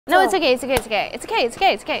No, it's okay, it's okay, it's okay. It's okay, it's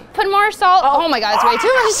okay, it's okay. Put more salt. Oh my God, it's way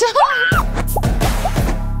too much salt.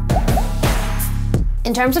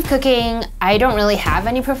 In terms of cooking, I don't really have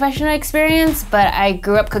any professional experience, but I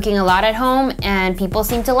grew up cooking a lot at home and people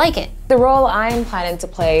seem to like it. The role I'm planning to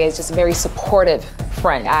play is just a very supportive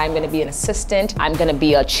friend. I'm gonna be an assistant, I'm gonna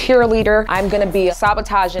be a cheerleader, I'm gonna be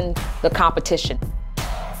sabotaging the competition.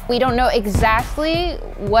 We don't know exactly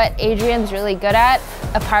what Adrienne's really good at,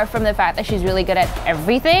 apart from the fact that she's really good at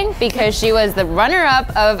everything, because she was the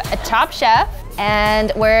runner-up of a Top Chef,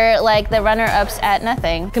 and we're like the runner-ups at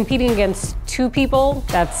nothing. Competing against two people,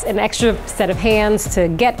 that's an extra set of hands to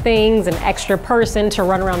get things, an extra person to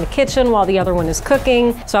run around the kitchen while the other one is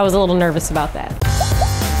cooking, so I was a little nervous about that.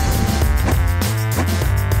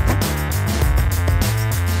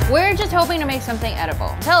 We're just hoping to make something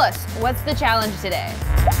edible. Tell us, what's the challenge today?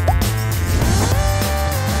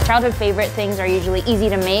 Childhood favorite things are usually easy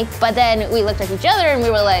to make, but then we looked at each other and we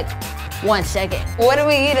were like, 1 second. What do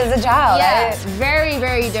we eat as a child? Yeah, very,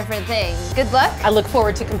 very different things. Good luck. I look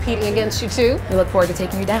forward to competing against you too. We look forward to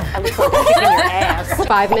taking you down. I look forward to kicking your ass.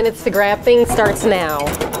 5 minutes to grab things starts now.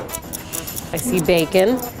 I see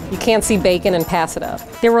bacon. You can't see bacon and pass it up.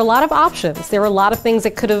 There were a lot of options. There were a lot of things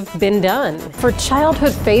that could have been done. For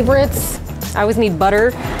childhood favorites, I always need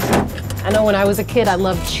butter. I know when I was a kid, I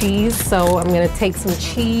loved cheese, so I'm gonna take some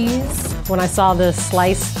cheese. When I saw the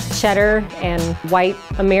sliced cheddar and white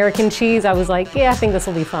American cheese, I was like, yeah, I think this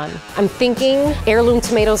will be fun. I'm thinking heirloom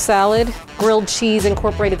tomato salad, grilled cheese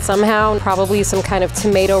incorporated somehow, and probably some kind of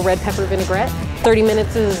tomato red pepper vinaigrette. 30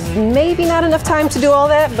 minutes is maybe not enough time to do all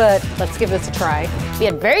that, but let's give this a try. We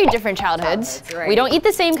had very different childhoods. Right. We don't eat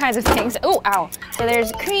the same kinds of things. Oh, ow. So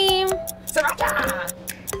there's cream. Sriracha!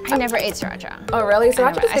 I never ate sriracha. Oh really?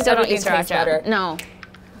 Sriracha I still don't eat sriracha. No.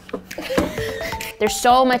 There's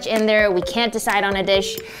so much in there, we can't decide on a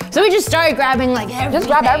dish. So we just started grabbing like everything. Just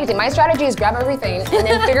grab everything. My strategy is grab everything and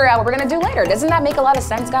then figure out what we're gonna do later. Doesn't that make a lot of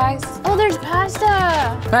sense, guys? Oh, there's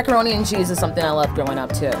pasta. Macaroni and cheese is something I loved growing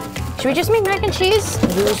up too. Should we just make mac and cheese?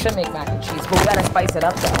 We should make mac and cheese, but we gotta spice it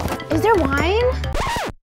up though. Is there wine?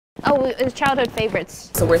 Oh, it's childhood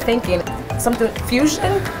favorites. So we're thinking something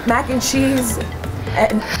fusion, mac and cheese,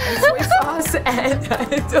 and soy sauce, and I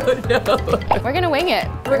don't know. We're gonna wing it.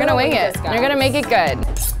 We're gonna wing it. We're gonna make it good.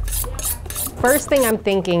 First thing I'm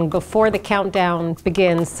thinking before the countdown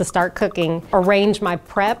begins to start cooking, arrange my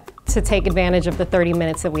prep to take advantage of the 30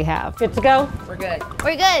 minutes that we have. Good to go? We're good.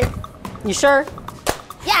 We're good. You sure?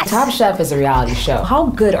 Yes. Top Chef is a reality show. How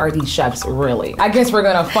good are these chefs really? I guess we're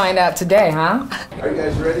gonna find out today, huh? Are you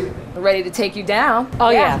guys ready? We're ready to take you down.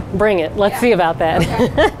 Oh yeah, bring it. Let's see about that. Okay.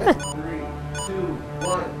 3, 2,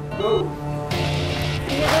 1, go.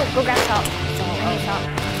 Go grab salt. I need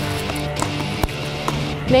salt.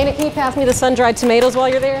 Nnenna, can you pass me the sun-dried tomatoes while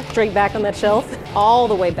you're there? Straight back on that shelf. All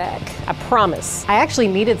the way back, I promise. I actually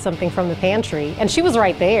needed something from the pantry, and she was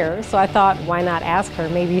right there, so I thought, why not ask her?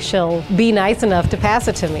 Maybe she'll be nice enough to pass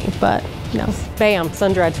it to me, but no. Bam,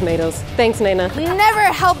 sun-dried tomatoes. Thanks, Nnenna. Never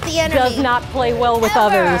help the enemy. Does not play well with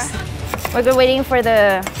Never. others. We're waiting for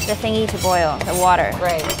the thingy to boil, the water.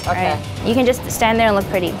 Right, okay. Right? You can just stand there and look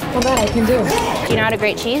pretty. Well, that I can do. Do you know how to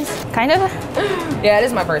grate cheese? Kind of? Yeah, it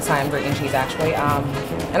is my first time grating cheese, actually.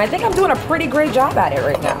 And I think I'm doing a pretty great job at it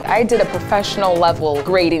right now. I did a professional level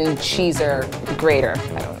grating cheeser grater.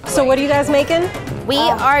 I don't know. So what are you guys making? We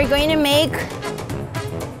are going to make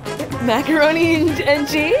macaroni and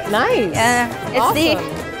cheese. Nice. It's Awesome. the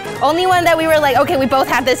only one that we were like, okay, we both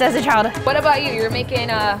had this as a child. What about you? You're making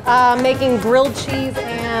making grilled cheese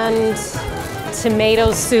and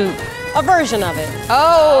tomato soup. A version of it.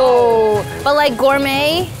 Oh, but like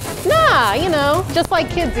gourmet? Nah, you know, just like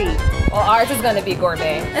kids eat. well, ours is gonna be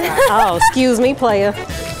gourmet. Oh, excuse me, playa.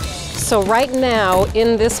 So right now,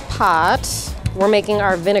 in this pot, we're making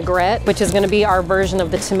our vinaigrette, which is gonna be our version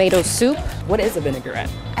of the tomato soup. What is a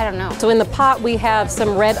vinaigrette? I don't know. So in the pot, we have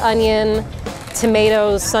some red onion,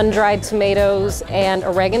 tomatoes, sun-dried tomatoes, and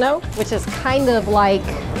oregano, which is kind of like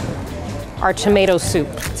our tomato soup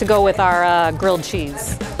to go with our grilled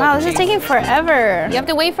cheese. Wow, this is taking forever. You have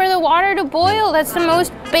to wait for the water to boil. That's the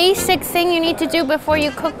most basic thing you need to do before you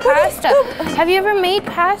cook pasta. Have you ever made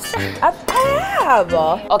pasta? I have.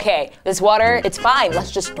 Okay, this water, it's fine. Let's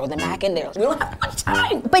just throw the mac in there. We don't have much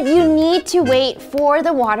time. But you need to wait for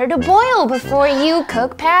the water to boil before you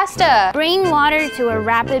cook pasta. Bring water to a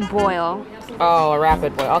rapid boil. Oh, a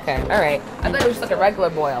rapid boil. Okay, all right. I thought it was just like a regular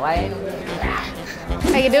boil.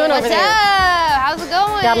 How you doing over What's there? up? How's it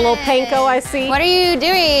going? Got a little panko, I see. What are you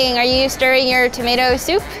doing? Are you stirring your tomato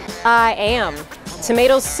soup? I am.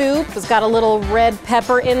 Tomato soup has got a little red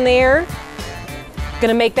pepper in there.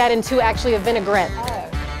 Gonna make that into actually a vinaigrette.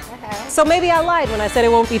 So maybe I lied when I said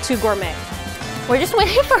it won't be too gourmet. We're just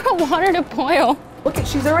waiting for our water to boil. Look,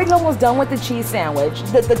 she's already almost done with the cheese sandwich.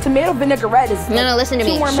 The tomato vinaigrette is No, listen to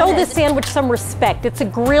me. Show this sandwich some respect. It's a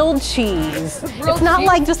grilled cheese. It's not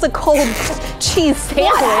like just a cold cheese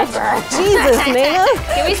sandwich. Jesus, Nnenna.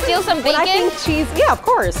 Can we steal some bacon? When I think cheese, yeah, of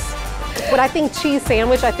course. When I think cheese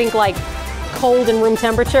sandwich, I think like cold and room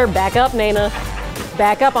temperature. Back up, Nnenna.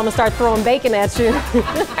 Back up, I'm gonna start throwing bacon at you.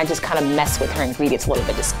 I just kind of mess with her ingredients a little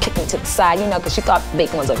bit, just kick them to the side, you know, because she thought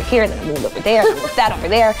bacon was over here, then it moved over there, then moved that over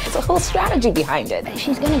there. It's a whole strategy behind it.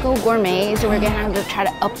 She's gonna go gourmet, so we're gonna have to try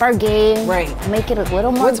to up our game. Right. Make it a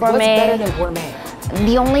little more gourmet. What's better than gourmet?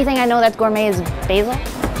 The only thing I know that's gourmet is basil.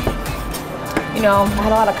 You know, I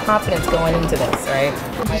had a lot of confidence going into this, right?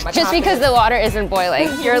 Just because the water isn't boiling,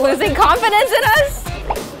 you're losing confidence in us?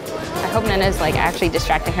 I hope Nnenna's like actually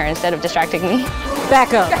distracting her instead of distracting me.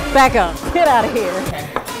 Back up, back up. Get out of here.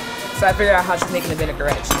 So I figured out how she's making the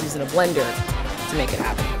vinaigrette. She's using a blender to make it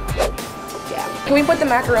happen. Yeah. Can we put the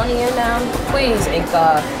macaroni in now? Please,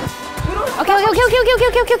 Inka.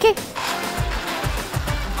 Okay.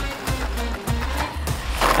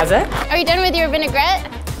 That's it? Are you done with your vinaigrette?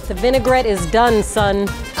 The vinaigrette is done, son.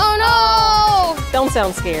 Oh no! Don't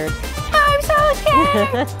sound scared. I'm so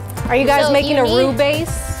scared. Are you guys So making you a roux need-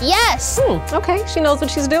 base? Yes. Okay, she knows what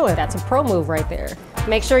she's doing. That's a pro move right there.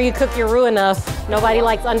 Make sure you cook your roux enough. Nobody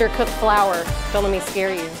likes undercooked flour. Don't let me scare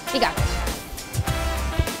you. You got this.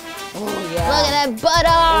 Oh, yeah. Look at that butter.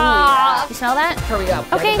 yeah. You smell that? Hurry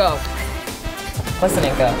up. Okay. Go. Listen,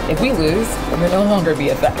 Inka, if we lose, we're no longer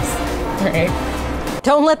BFFs, right?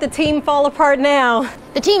 Don't let the team fall apart now.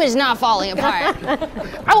 The team is not falling apart.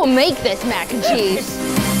 I will make this mac and cheese.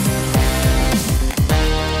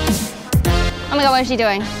 Oh my God, what is she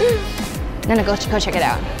doing? Nnenna, go check it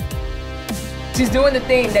out. She's doing the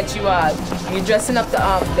thing that you're dressing up the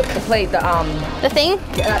plate, The thing?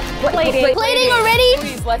 Plating. Plating already?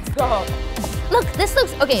 Please, let's go. Look, this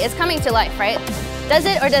looks, okay, it's coming to life, right? Does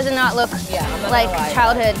it or does it not look Yeah, I'm not like gonna lie.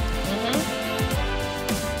 childhood?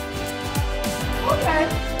 Okay.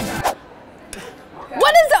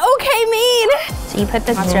 What does okay mean? So you put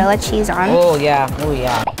the mozzarella cheese on. Oh yeah, oh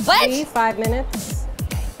yeah. What? 5 minutes.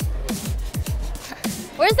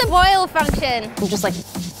 Where's the boil function? I'm just like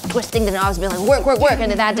twisting the knobs, being like, work,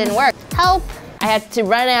 and then that didn't work. Help. I had to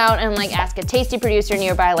run out and like ask a tasty producer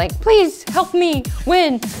nearby, like, please help me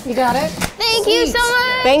win. You got it? Thank you so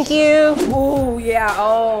much. Thank you. Oh yeah,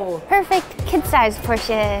 oh. Perfect kid-sized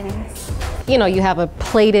portions. You know, you have a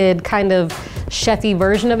plated kind of chefy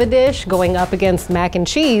version of a dish going up against mac and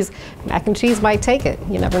cheese. Mac and cheese might take it.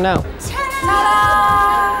 You never know.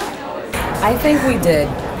 I think we did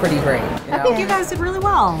pretty great. I think you guys did really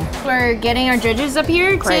well. We're getting our judges up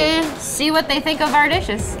here Great. to see what they think of our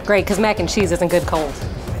dishes. Great, because mac and cheese isn't good cold.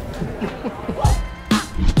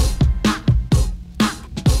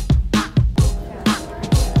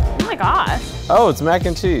 Oh my gosh. Oh, it's mac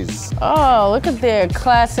and cheese. Oh, look at their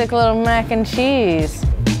classic little mac and cheese.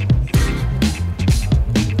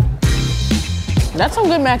 That's some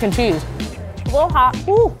good mac and cheese. A little hot.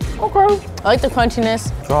 Ooh, okay. I like the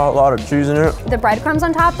crunchiness. Got a lot of cheese in it. The breadcrumbs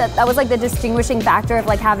on top, that was like the distinguishing factor of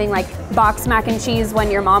like having like boxed mac and cheese when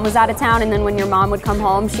your mom was out of town, and then when your mom would come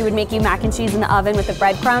home, she would make you mac and cheese in the oven with the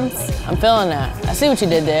breadcrumbs. I'm feeling that. I see what you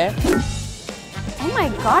did there. Oh my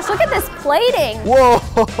gosh, look at this plating. Whoa!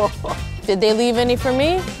 Did they leave any for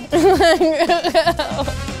me?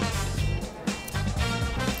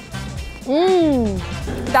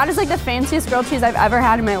 That is like the fanciest grilled cheese I've ever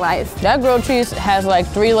had in my life. That grilled cheese has like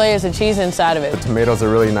 3 layers of cheese inside of it. Tomatoes are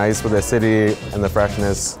really nice with the acidity and the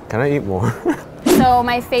freshness. Can I eat more? So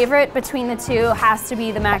my favorite between the two has to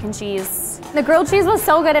be the mac and cheese. The grilled cheese was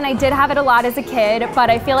so good, and I did have it a lot as a kid, but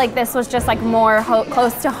I feel like this was just like more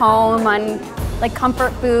close to home on like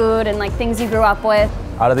comfort food and like things you grew up with.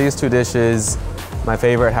 Out of these two dishes, my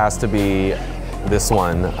favorite has to be this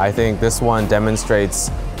one. I think this one demonstrates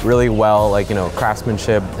really well, like, you know,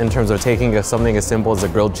 craftsmanship in terms of taking something as simple as a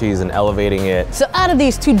grilled cheese and elevating it. So out of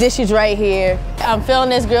these 2 dishes right here, I'm feeling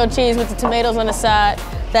this grilled cheese with the tomatoes on the side.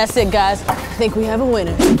 That's it, guys. I think we have a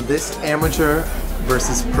winner. This amateur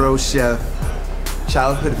versus pro chef,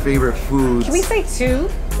 childhood favorite foods. Can we say 2?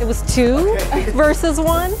 It was 2 versus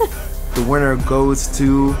 1? The winner goes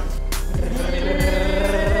to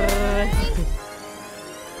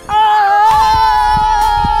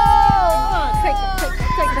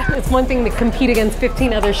It's one thing to compete against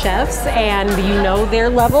 15 other chefs and you know their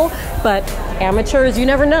level, but amateurs, you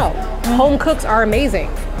never know. Home cooks are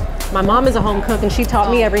amazing. My mom is a home cook and she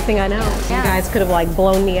taught me everything I know. You guys could have like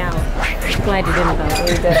blown me out. Glad you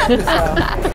didn't though.